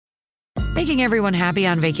Making everyone happy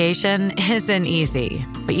on vacation isn't easy,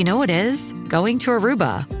 but you know what is? Going to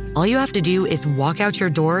Aruba. All you have to do is walk out your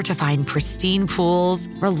door to find pristine pools,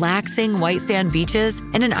 relaxing white sand beaches,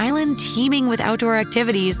 and an island teeming with outdoor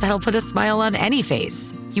activities that'll put a smile on any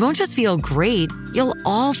face. You won't just feel great, you'll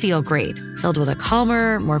all feel great, filled with a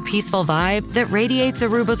calmer, more peaceful vibe that radiates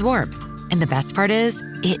Aruba's warmth. And the best part is,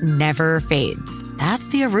 it never fades. That's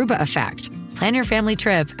the Aruba effect. Plan your family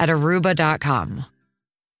trip at Aruba.com.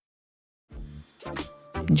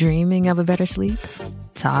 Dreaming of a better sleep?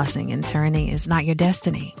 Tossing and turning is not your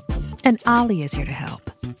destiny. And Ollie is here to help.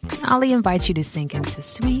 Ollie invites you to sink into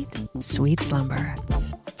sweet, sweet slumber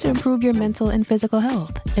to improve your mental and physical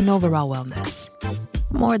health and overall wellness.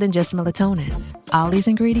 More than just melatonin, Ollie's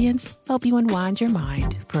ingredients help you unwind your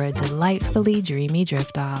mind for a delightfully dreamy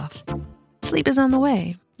drift off. Sleep is on the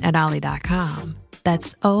way at Ollie.com.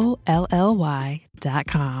 That's OLLY.com.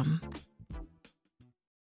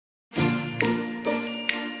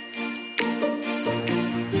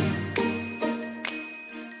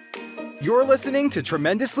 You're listening to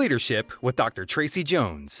Tremendous Leadership with Dr. Tracy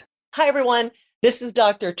Jones. Hi, everyone. This is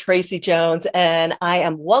Dr. Tracy Jones, and I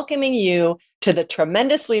am welcoming you to the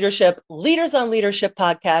Tremendous Leadership Leaders on Leadership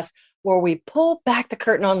podcast, where we pull back the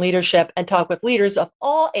curtain on leadership and talk with leaders of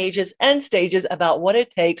all ages and stages about what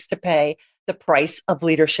it takes to pay the price of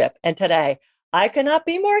leadership. And today, I cannot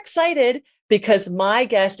be more excited because my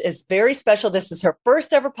guest is very special. This is her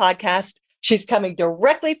first ever podcast. She's coming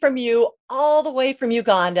directly from you, all the way from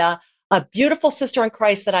Uganda. A beautiful sister in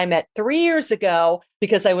Christ that I met 3 years ago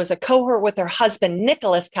because I was a cohort with her husband,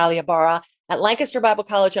 Nicholas Kaliabara, at Lancaster Bible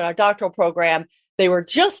College in our doctoral program. They were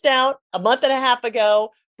just out a month and a half ago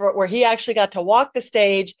where he actually got to walk the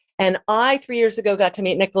stage. And I, 3 years ago, got to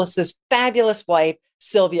meet Nicholas's fabulous wife,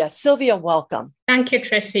 Sylvia. Sylvia, welcome. Thank you,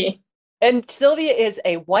 Tracy. And Sylvia is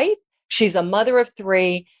a wife. She's a mother of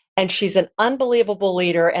three. And she's an unbelievable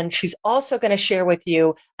leader. And she's also going to share with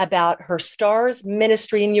you about her STARS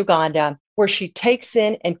ministry in Uganda, where she takes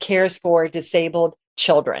in and cares for disabled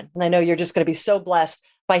children. And I know you're just going to be so blessed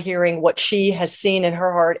by hearing what she has seen in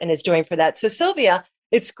her heart and is doing for that. So Sylvia,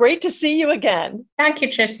 it's great to see you again. Thank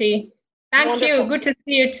you, Tracy. Thank Wonderful. you. Good to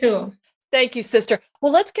see you too. Thank you, sister.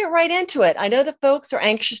 Well, let's get right into it. I know the folks are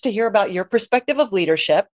anxious to hear about your perspective of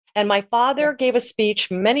leadership. And my father gave a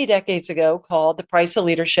speech many decades ago called The Price of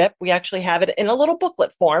Leadership. We actually have it in a little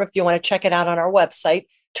booklet form if you want to check it out on our website,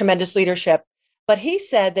 Tremendous Leadership. But he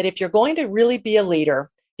said that if you're going to really be a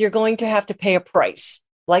leader, you're going to have to pay a price,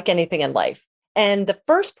 like anything in life. And the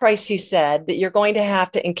first price he said that you're going to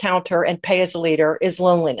have to encounter and pay as a leader is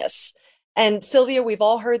loneliness. And Sylvia, we've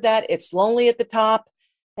all heard that. It's lonely at the top.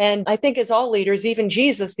 And I think as all leaders, even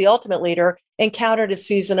Jesus, the ultimate leader, encountered a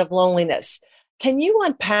season of loneliness. Can you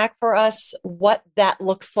unpack for us what that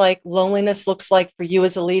looks like, loneliness looks like for you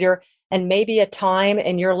as a leader, and maybe a time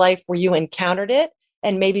in your life where you encountered it,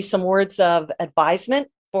 and maybe some words of advisement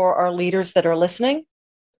for our leaders that are listening?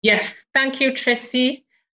 Yes, thank you, Tracy.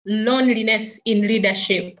 Loneliness in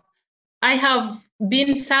leadership. I have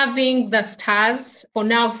been serving the STARS for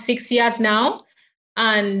now 6 years now,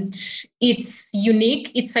 and it's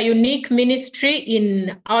unique. It's a unique ministry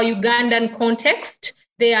in our Ugandan context.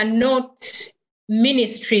 They are not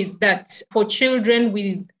ministries that for children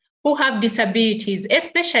who have disabilities,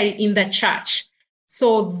 especially in the church.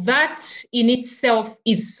 So that in itself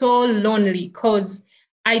is so lonely because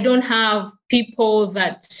I don't have people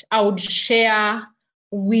that I would share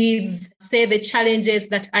with, say, the challenges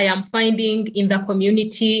that I am finding in the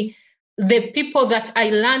community. The people that I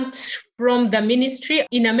learned from the ministry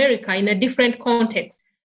in America in a different context.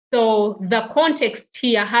 So the context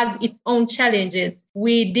here has its own challenges.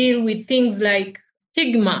 We deal with things like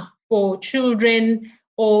stigma for children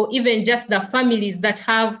or even just the families that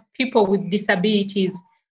have people with disabilities.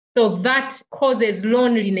 So that causes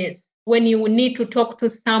loneliness. When you need to talk to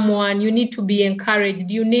someone, you need to be encouraged.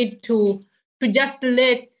 You need to just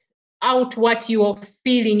let out what you are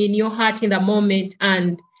feeling in your heart in the moment.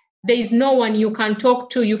 And there is no one you can talk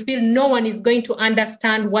to. You feel no one is going to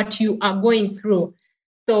understand what you are going through.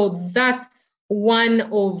 So that's one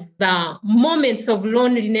of the moments of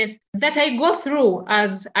loneliness that I go through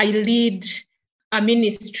as I lead a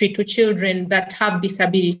ministry to children that have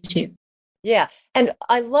disabilities. Yeah. And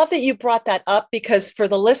I love that you brought that up because for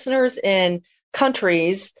the listeners in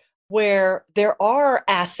countries where there are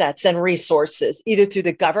assets and resources, either through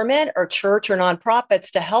the government or church or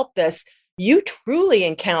nonprofits to help this, you truly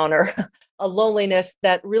encounter a loneliness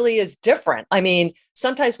that really is different. I mean,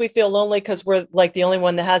 sometimes we feel lonely because we're like the only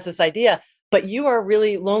one that has this idea, but you are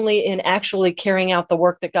really lonely in actually carrying out the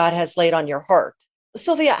work that God has laid on your heart.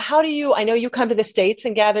 Sylvia, how do you, I know you come to the States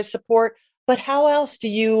and gather support, But how else do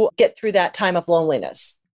you get through that time of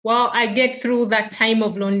loneliness? Well, I get through that time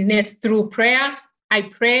of loneliness through prayer. I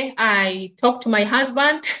pray. I talk to my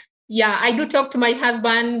husband. Yeah, I do talk to my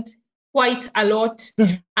husband quite a lot.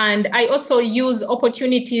 And I also use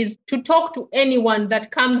opportunities to talk to anyone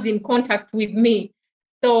that comes in contact with me.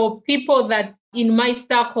 So people that in my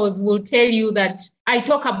circles will tell you that I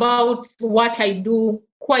talk about what I do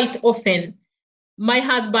quite often. My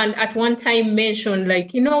husband at one time mentioned,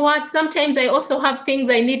 like, you know what, sometimes I also have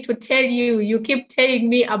things I need to tell you. You keep telling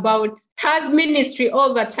me about TAS ministry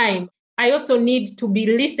all the time. I also need to be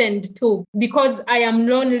listened to because I am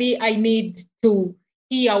lonely. I need to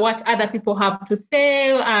hear what other people have to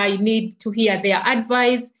say. I need to hear their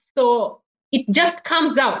advice. So it just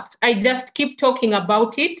comes out. I just keep talking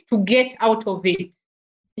about it to get out of it.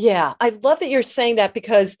 Yeah, I love that you're saying that,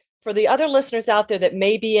 because for the other listeners out there that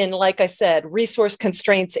may be in, like I said, resource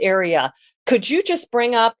constraints area, could you just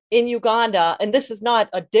bring up in Uganda, and this is not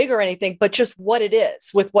a dig or anything, but just what it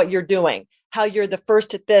is with what you're doing, how you're the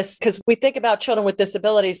first at this, because we think about children with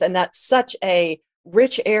disabilities, and that's such a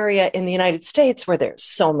rich area in the United States where there's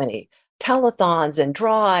so many telethons and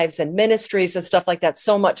drives and ministries and stuff like that,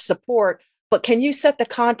 so much support. But can you set the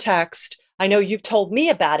context? I know you've told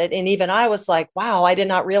me about it, and even I was like, wow, I did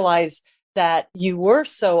not realize that you were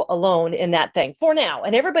so alone in that thing for now.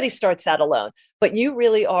 And everybody starts out alone, but you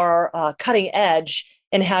really are cutting edge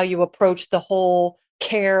in how you approach the whole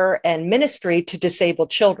care and ministry to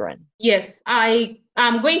disabled children. Yes, I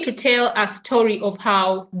am going to tell a story of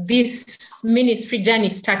how this ministry journey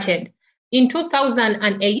started. In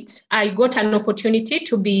 2008, I got an opportunity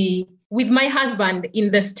to be with my husband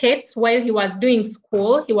in the States while he was doing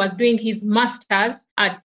school. He was doing his master's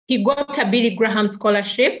he got a Billy Graham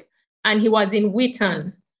scholarship, and he was in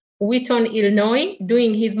Wheaton, Illinois,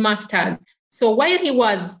 doing his master's. So while he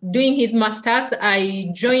was doing his master's, I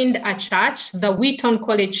joined a church, the Wheaton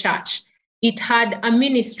College Church. It had a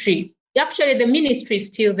ministry. Actually, the ministry is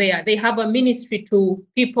still there. They have a ministry to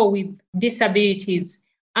people with disabilities,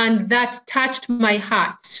 and that touched my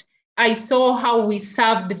heart. I saw how we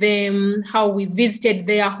served them, how we visited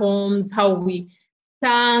their homes, how we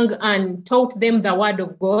sang and taught them the word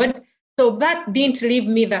of God. So that didn't leave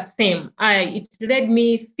me the same. It led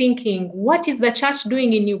me thinking, what is the church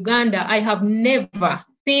doing in Uganda? I have never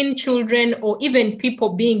seen children or even people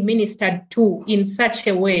being ministered to in such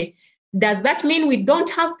a way. Does that mean we don't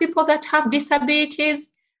have people that have disabilities?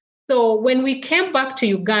 So when we came back to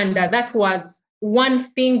Uganda, that was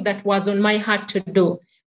one thing that was on my heart to do,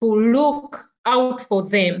 to look out for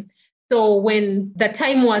them. So when the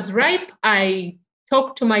time was ripe, I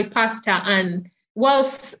talked to my pastor, and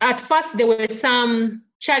whilst at first there were some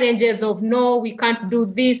challenges of, no, we can't do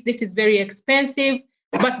this is very expensive.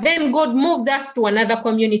 But then God moved us to another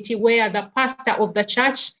community where the pastor of the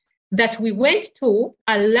church that we went to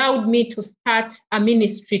allowed me to start a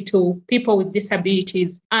ministry to people with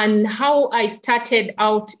disabilities. And how I started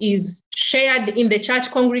out is shared in the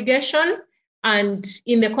church congregation. And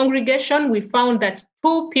in the congregation, we found that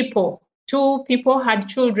two people had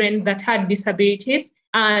children that had disabilities.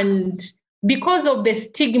 And because of the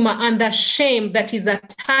stigma and the shame that is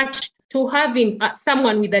attached to having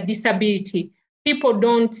someone with a disability, people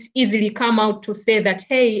don't easily come out to say that,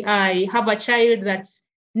 hey, I have a child that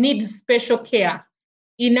needs special care.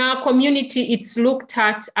 In our community, it's looked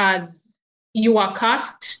at as you are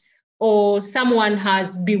cursed, or someone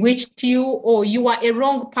has bewitched you, or you are a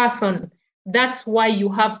wrong person. That's why you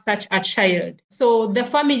have such a child. So the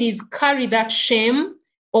families carry that shame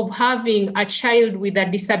of having a child with a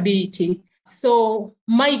disability. So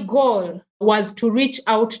my goal was to reach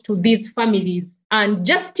out to these families and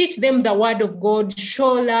just teach them the word of God,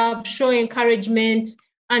 show love, show encouragement,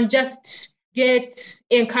 and just get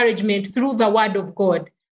encouragement through the word of God.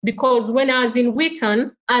 Because when I was in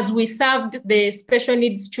Wheaton, as we served the special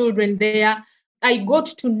needs children there, I got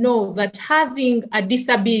to know that having a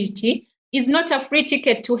disability is not a free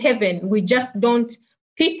ticket to heaven. We just don't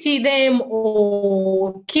pity them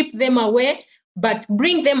or keep them away, but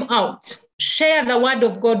bring them out, share the word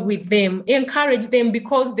of God with them, encourage them,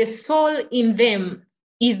 because the soul in them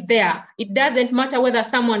is there. It doesn't matter whether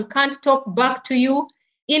someone can't talk back to you.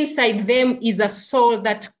 Inside them is a soul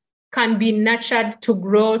that can be nurtured to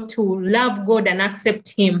grow, to love God and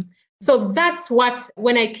accept Him. So that's what,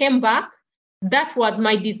 when I came back, that was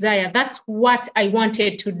my desire. That's what I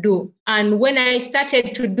wanted to do. And when I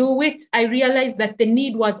started to do it, I realized that the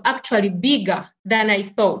need was actually bigger than I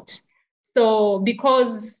thought. So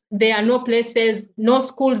because there are no places, no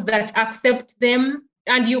schools that accept them,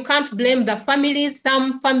 and you can't blame the families.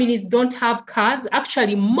 Some families don't have cars.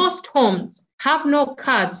 Actually, most homes have no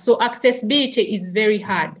cars. So accessibility is very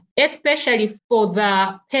hard. especially for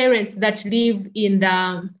the parents that live in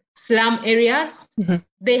the slum areas,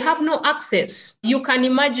 they have no access. You can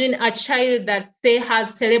imagine a child that, say,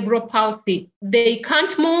 has cerebral palsy. They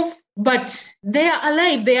can't move, but they are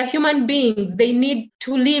alive. They are human beings. They need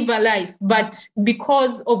to live a life. But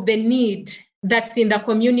because of the need that's in the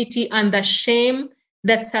community and the shame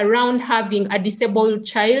that's around having a disabled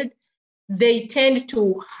child, they tend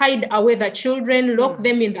to hide away the children, lock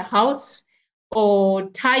them in the house, or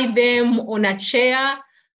tie them on a chair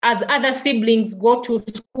as other siblings go to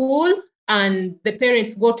school and the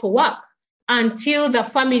parents go to work until the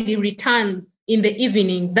family returns in the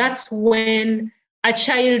evening. That's when a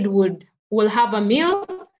child will have a meal,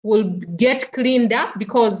 will get cleaned up,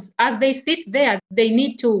 because as they sit there, they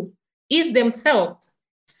need to ease themselves.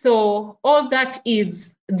 So all that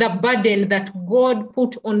is the burden that God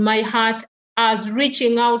put on my heart as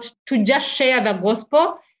reaching out to just share the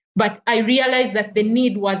gospel, but I realized that the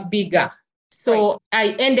need was bigger. So I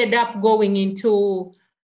ended up going into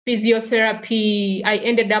physiotherapy. I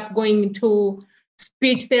ended up going into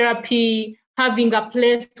speech therapy, having a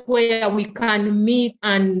place where we can meet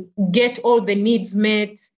and get all the needs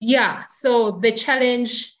met. Yeah, so the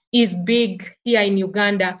challenge is big here in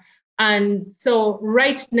Uganda. And so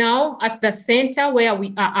right now at the center where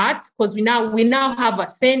we are at, because we now have a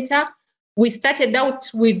center, we started out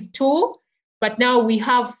with 2, but now we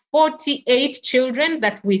have 48 children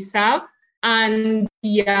that we serve. And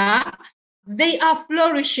yeah, they are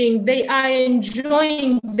flourishing. They are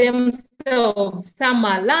enjoying themselves. Some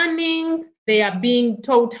are learning. They are being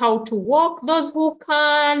taught how to walk. Those who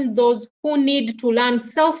can, those who need to learn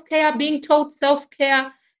self-care, being taught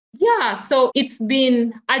self-care. Yeah, so it's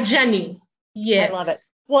been a journey. Yes. I love it.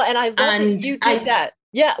 Well, and I love that you did that.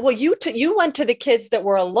 Yeah, well, you went to the kids that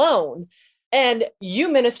were alone and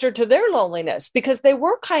you ministered to their loneliness because they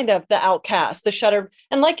were kind of the outcast, the shuttered.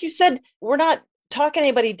 And like you said, we're not talking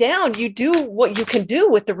anybody down. You do what you can do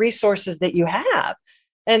with the resources that you have.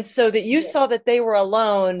 And so that you saw that they were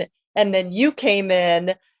alone and then you came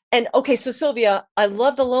in. And okay, so Sylvia, I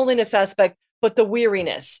love the loneliness aspect, but the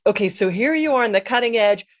weariness. Okay, so here you are on the cutting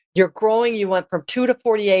edge. You're growing. You went from 2 to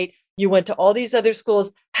 48. You went to all these other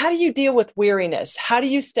schools. How do you deal with weariness? How do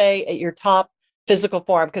you stay at your top physical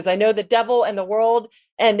form? Because I know the devil and the world,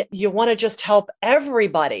 and you want to just help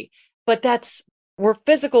everybody, but we're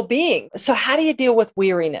physical beings. So how do you deal with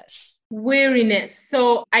weariness? Weariness.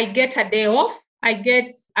 So I get a day off.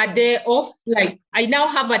 Like I now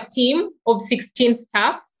have a team of 16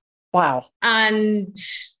 staff. Wow. And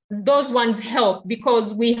those ones help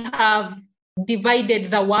because we have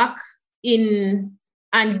divided the work in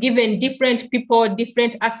and given different people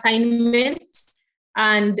different assignments.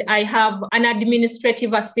 And I have an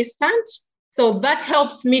administrative assistant. So that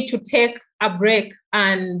helps me to take a break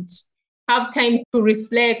and have time to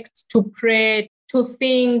reflect, to pray, to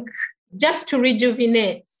think, just to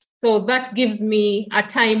rejuvenate. So that gives me a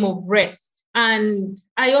time of rest. And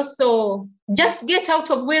I also just get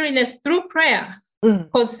out of weariness through prayer.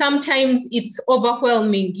 Because sometimes it's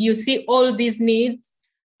overwhelming. You see all these needs.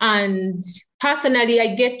 And personally,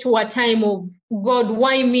 I get to a time of, God,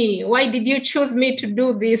 why me? Why did you choose me to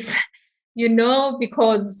do this?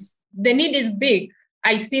 Because the need is big.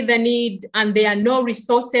 I see the need and there are no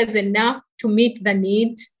resources enough to meet the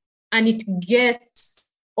need. And it gets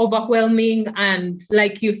overwhelming. And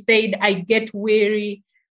like you said, I get weary.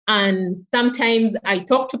 And sometimes I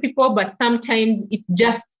talk to people, but sometimes it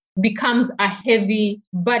just becomes a heavy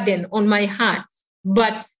burden on my heart.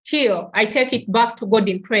 But still, I take it back to God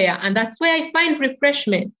in prayer. And that's where I find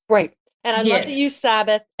refreshment. Right. And I love that you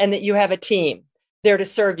Sabbath and that you have a team there to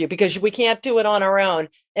serve you because we can't do it on our own.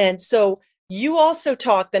 And so you also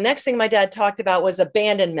the next thing my dad talked about was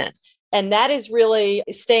abandonment. And that is really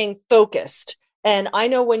staying focused. And I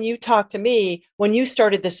know when you talked to me, when you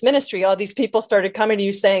started this ministry, all these people started coming to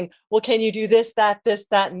you saying, well, can you do this, that,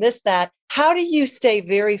 and this, that? How do you stay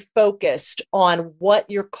very focused on what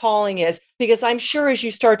your calling is? Because I'm sure as you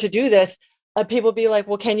start to do this, people be like,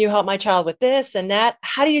 well, can you help my child with this and that?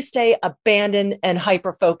 How do you stay abandoned and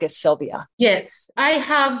hyper-focused, Sylvia? Yes, I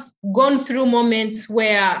have gone through moments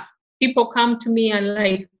where people come to me and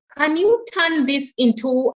like, can you turn this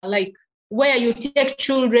into like where you take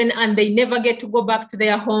children and they never get to go back to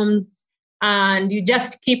their homes and you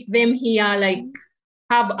just keep them here, like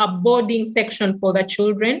have a boarding section for the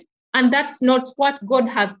children. And that's not what God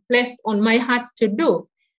has placed on my heart to do.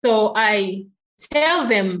 So I tell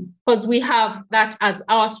them, because we have that as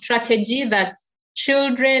our strategy, that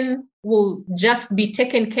children will just be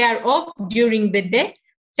taken care of during the day,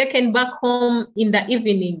 taken back home in the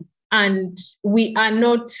evenings. And we are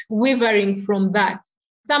not wavering from that.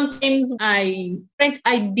 sometimes I print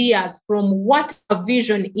ideas from what a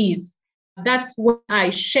vision is. That's when I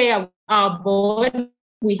share with our board.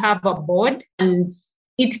 We have a board and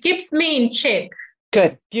it keeps me in check.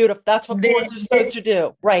 Good. Beautiful. That's what boards are supposed to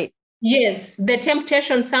do. Right. Yes. The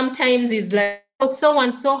temptation sometimes is like, oh,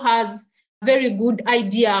 so-and-so has very good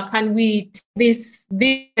idea. Can we take this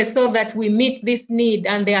so that we meet this need?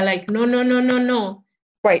 And they are like, no.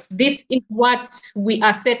 Right. This is what we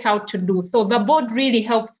are set out to do. So the board really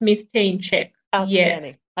helps me stay in check.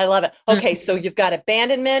 Outstanding. Yes. I love it. Okay. So you've got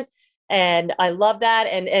abandonment. And I love that.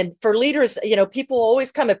 And for leaders, people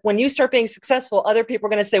always come up when you start being successful, other people are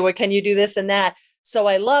going to say, well, can you do this and that? So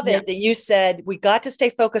I love it that you said we got to stay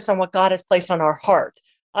focused on what God has placed on our heart.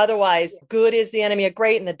 Otherwise, good is the enemy of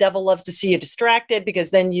great, and the devil loves to see you distracted because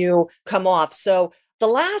then you come off. So the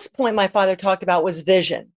last point my father talked about was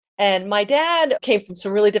vision. And my dad came from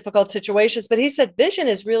some really difficult situations, but he said vision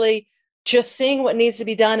is really just seeing what needs to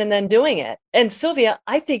be done and then doing it. And Sylvia,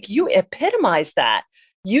 I think you epitomize that.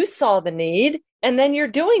 You saw the need and then you're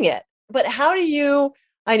doing it. But how do you,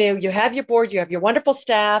 I know you have your board, you have your wonderful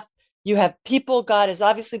staff, you have people, God is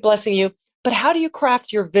obviously blessing you, but how do you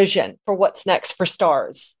craft your vision for what's next for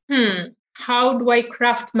STARS? How do I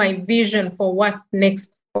craft my vision for what's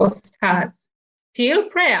next for STARS? Still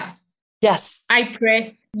prayer. Yes. I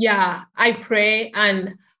pray. Yeah, I pray.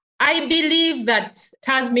 And I believe that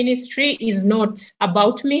STARS ministry is not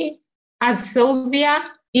about me as Sylvia,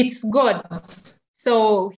 it's God's.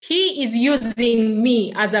 So he is using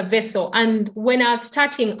me as a vessel. And when I was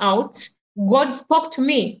starting out, God spoke to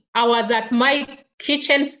me. I was at my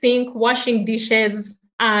kitchen sink washing dishes,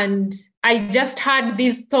 and I just had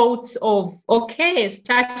these thoughts of, okay,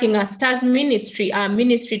 starting a STARS ministry, a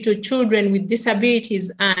ministry to children with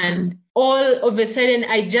disabilities. And all of a sudden,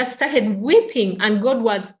 I just started weeping, and God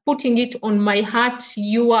was putting it on my heart.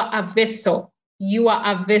 You are a vessel. You are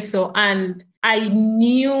a vessel. And I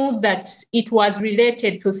knew that it was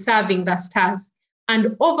related to serving the STARS.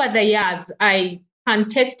 And over the years, I can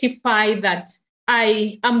testify that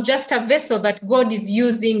I am just a vessel that God is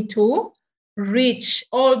using to reach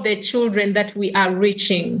all the children that we are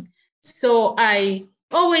reaching. So I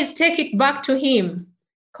always take it back to him,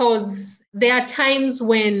 because there are times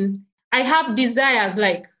when I have desires,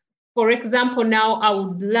 like, for example, now I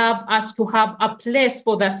would love us to have a place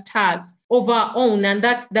for the STARS of our own. And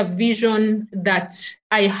that's the vision that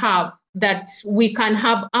I have, that we can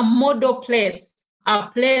have a model place, a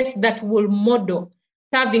place that will model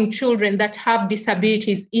serving children that have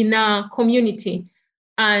disabilities in our community.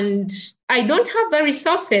 And I don't have the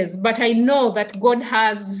resources, but I know that God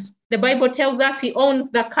has, the Bible tells us he owns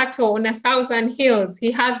the cattle on 1,000 hills.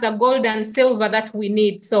 He has the gold and silver that we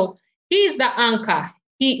need. So he is the anchor.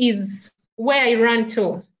 He is where I run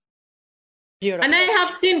to. Beautiful. And I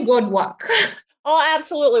have seen God work. Oh,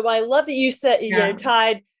 absolutely. Well, I love that you said you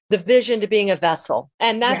tied the vision to being a vessel.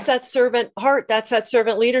 And that's that servant heart. That's that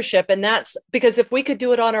servant leadership. And that's because if we could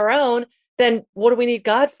do it on our own, then what do we need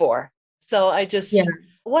God for? So I just,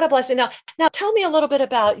 what a blessing. Now tell me a little bit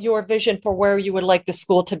about your vision for where you would like the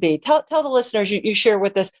school to be. Tell the listeners, you share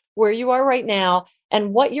with us where you are right now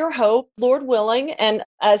and what your hope, Lord willing, and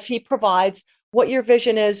as he provides, what your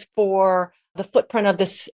vision is for the footprint of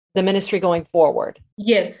the ministry going forward.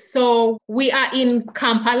 Yes. So we are in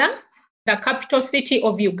Kampala, the capital city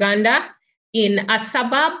of Uganda, in a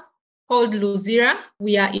suburb called Luzira.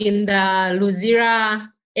 We are in the Luzira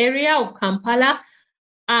area of Kampala,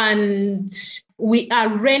 and we are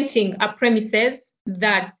renting a premises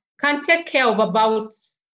that can take care of about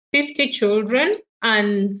 50 children.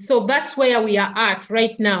 And so that's where we are at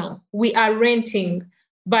right now. We are renting.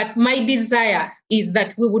 But my desire is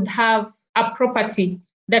that we would have a property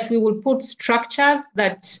that we will put structures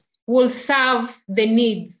that will serve the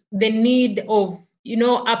needs, the need of,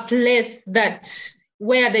 a place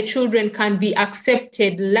where the children can be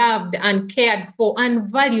accepted, loved, and cared for and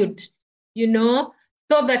valued,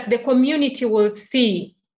 so that the community will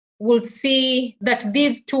see that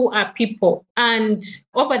these two are people. And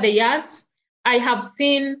over the years, I have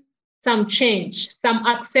seen some change, some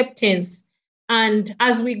acceptance. And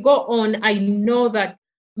as we go on, I know that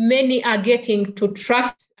many are getting to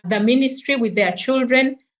trust the ministry with their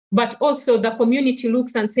children, but also the community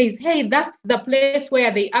looks and says, hey, that's the place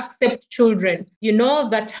where they accept children,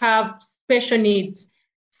 that have special needs.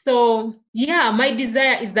 So, my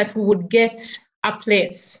desire is that we would get a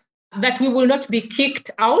place, that we will not be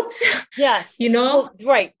kicked out. Yes. Well,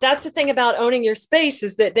 right. That's the thing about owning your space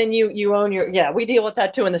is that then you own we deal with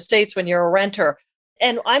that too in the States when you're a renter.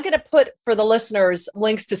 And I'm going to put for the listeners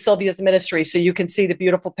links to Sylvia's ministry so you can see the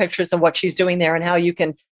beautiful pictures of what she's doing there and how you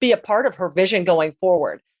can be a part of her vision going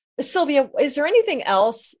forward. Sylvia, is there anything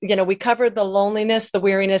else? We covered the loneliness, the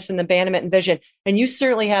weariness, and the abandonment and vision. And you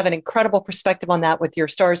certainly have an incredible perspective on that with your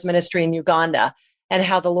STARS ministry in Uganda and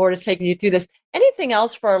how the Lord has taken you through this. Anything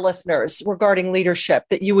else for our listeners regarding leadership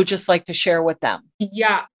that you would just like to share with them?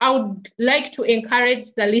 Yeah, I would like to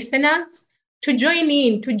encourage the listeners to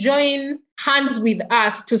join hands with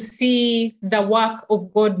us to see the work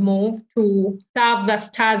of God move, to serve the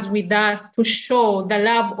stars with us, to show the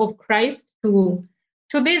love of Christ to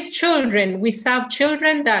these children. We serve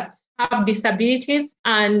children that have disabilities,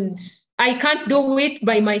 and I can't do it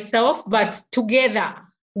by myself, but together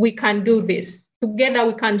we can do this. Together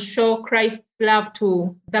we can show Christ's love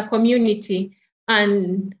to the community.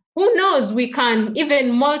 And who knows, we can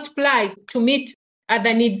even multiply to meet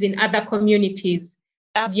other needs in other communities.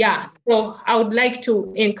 Absolutely. Yeah, so I would like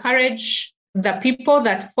to encourage the people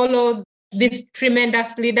that follow this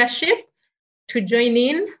tremendous leadership to join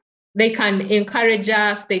in. They can encourage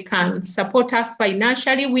us, they can support us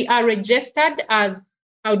financially. We are registered as,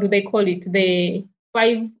 how do they call it? The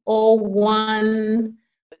 501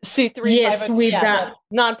 C3. Yes, with the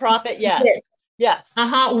nonprofit. Yes.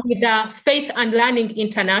 With the Faith and Learning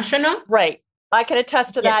International. Right. I can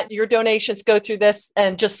attest to that. Your donations go through this,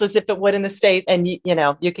 and just as if it would in the state, and you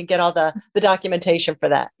can get all the documentation for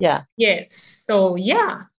that. Yeah. Yes. So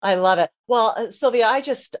yeah. I love it. Well, Sylvia,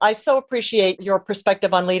 I so appreciate your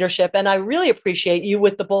perspective on leadership, and I really appreciate you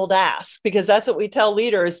with the bold ask, because that's what we tell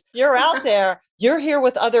leaders. You're out there, you're here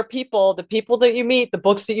with other people, the people that you meet, the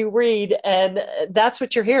books that you read, and that's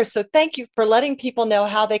what you're here. So thank you for letting people know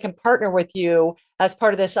how they can partner with you as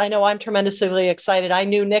part of this. I know I'm tremendously excited. I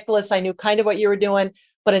knew Nicholas, I knew kind of what you were doing,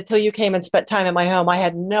 but until you came and spent time in my home, I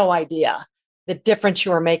had no idea the difference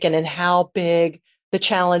you were making and how big the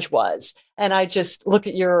challenge was. And I just look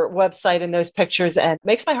at your website and those pictures, and it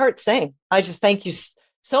makes my heart sing. I just thank you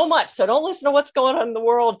so much. So don't listen to what's going on in the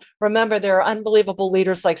world. Remember, there are unbelievable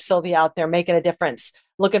leaders like Sylvia out there making a difference,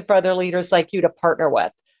 looking for other leaders like you to partner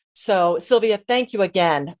with. So Sylvia, thank you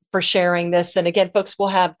again for sharing this. And again, folks, we'll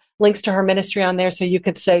have links to her ministry on there so you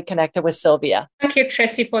can stay connected with Sylvia. Thank you,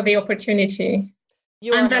 Tracy, for the opportunity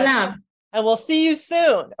and the love. And we'll see you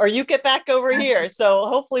soon, or you get back over here. So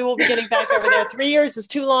hopefully we'll be getting back over there. 3 years is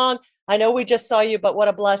too long. I know we just saw you, but what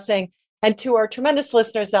a blessing. And to our tremendous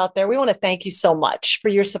listeners out there, we want to thank you so much for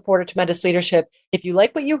your support of Tremendous Leadership. If you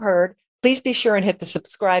like what you heard, please be sure and hit the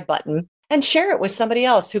subscribe button and share it with somebody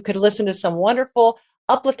else who could listen to some wonderful,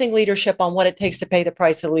 uplifting leadership on what it takes to pay the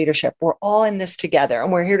price of leadership. We're all in this together,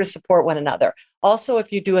 and we're here to support one another. Also,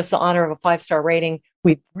 if you do us the honor of a 5-star rating,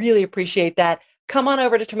 we really appreciate that. Come on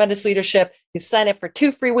over to Tremendous Leadership. You sign up for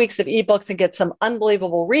 2 free weeks of ebooks and get some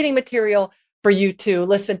unbelievable reading material for you to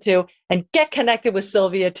listen to, and get connected with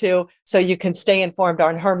Sylvia too, so you can stay informed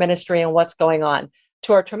on her ministry and what's going on.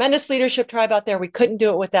 To our Tremendous Leadership tribe out there, we couldn't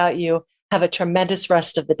do it without you. Have a tremendous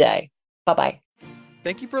rest of the day. Bye-bye.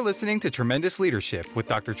 Thank you for listening to Tremendous Leadership with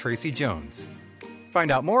Dr. Tracy Jones.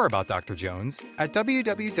 Find out more about Dr. Jones at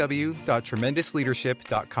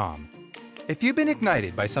www.tremendousleadership.com. If you've been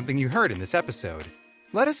ignited by something you heard in this episode,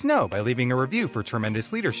 let us know by leaving a review for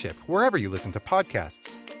Tremendous Leadership wherever you listen to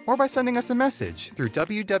podcasts, or by sending us a message through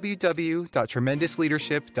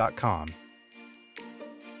www.tremendousleadership.com.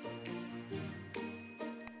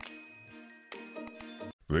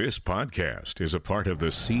 This podcast is a part of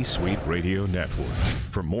the C-Suite Radio Network.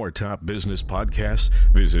 For more top business podcasts,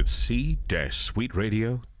 visit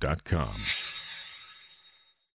c-suiteradio.com.